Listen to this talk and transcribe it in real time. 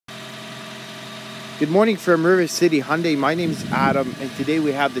Good morning from River City Hyundai. My name is Adam, and today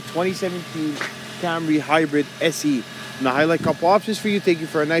we have the 2017 Camry Hybrid SE. I'm going to highlight a couple options for you, take you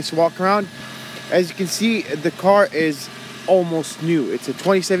for a nice walk around. As you can see, the car is almost new. It's a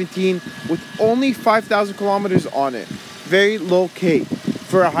 2017 with only 5,000 kilometers on it. Very low K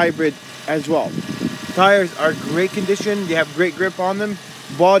for a hybrid as well. Tires are great condition. They have great grip on them.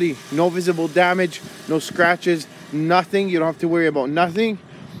 Body, no visible damage, no scratches, nothing. You don't have to worry about nothing.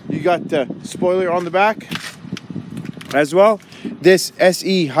 You got the spoiler on the back as well. This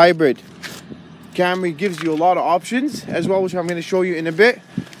SE Hybrid Camry gives you a lot of options as well, which I'm going to show you in a bit.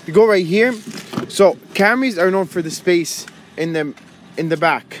 You go right here. So Camrys are known for the space in the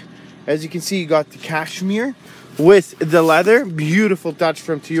back. As you can see, you got the cashmere with the leather. Beautiful touch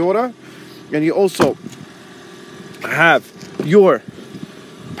from Toyota. And you also have your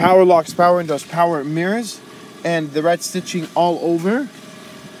power locks, power windows, power mirrors, and the red stitching all over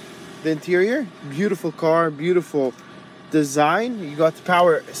the interior. Beautiful car, beautiful design. You got the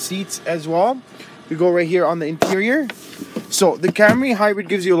power seats as well. We go right here on the interior. So the Camry Hybrid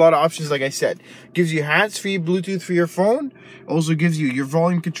gives you a lot of options, like I said. Gives you hands-free Bluetooth for your phone. Also gives you your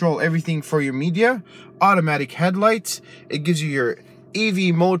volume control, everything for your media. Automatic headlights. It gives you your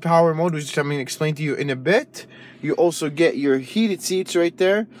EV mode, power mode, which I'm going to explain to you in a bit. You also get your heated seats right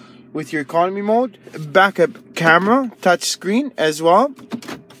there with your economy mode. Backup camera, touch screen as well.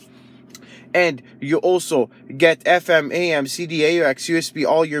 And you also get FM, AM, CD, AUX, USB,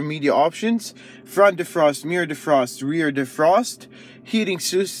 all your media options. Front defrost, mirror defrost, rear defrost. Heating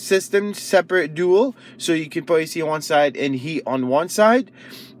system, separate dual. So you can put AC on one side and heat on one side.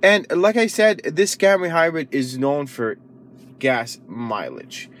 And like I said, this Camry Hybrid is known for gas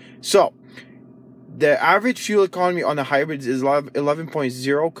mileage. So the average fuel economy on the hybrids is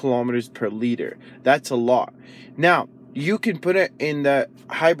 11.0 kilometers per liter. That's a lot. Now, you can put it in the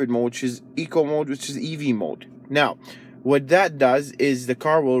hybrid mode, which is eco mode, which is EV mode. Now, what that does is the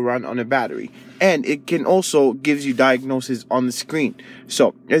car will run on a battery, and it can also gives you diagnosis on the screen.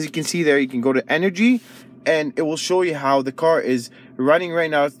 So as you can see there, you can go to energy, and it will show you how the car is running right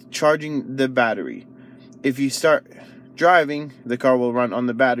now, charging the battery. If you start driving, the car will run on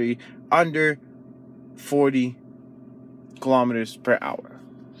the battery under 40 kilometers per hour.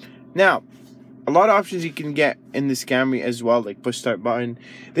 Now, a lot of options you can get in this Camry as well, like push start button.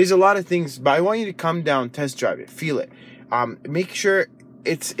 There's a lot of things, but I want you to come down, test drive it, feel it. Make sure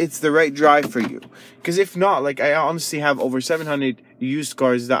it's the right drive for you. Because if not, like I honestly have over 700 used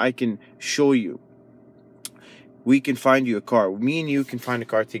cars that I can show you. We can find you a car. Me and you can find a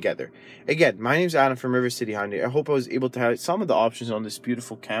car together. Again, my name is Adam from River City Hyundai. I hope I was able to have some of the options on this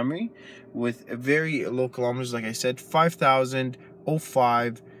beautiful Camry with very low kilometers. Like I said,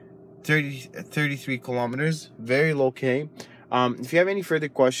 5,005. 33 kilometers, very low K. If you have any further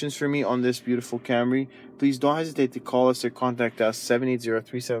questions for me on this beautiful Camry, please don't hesitate to call us or contact us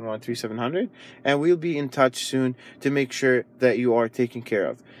 780-371-3700, and we'll be in touch soon to make sure that you are taken care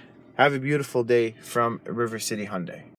of. Have a beautiful day from River City Hyundai.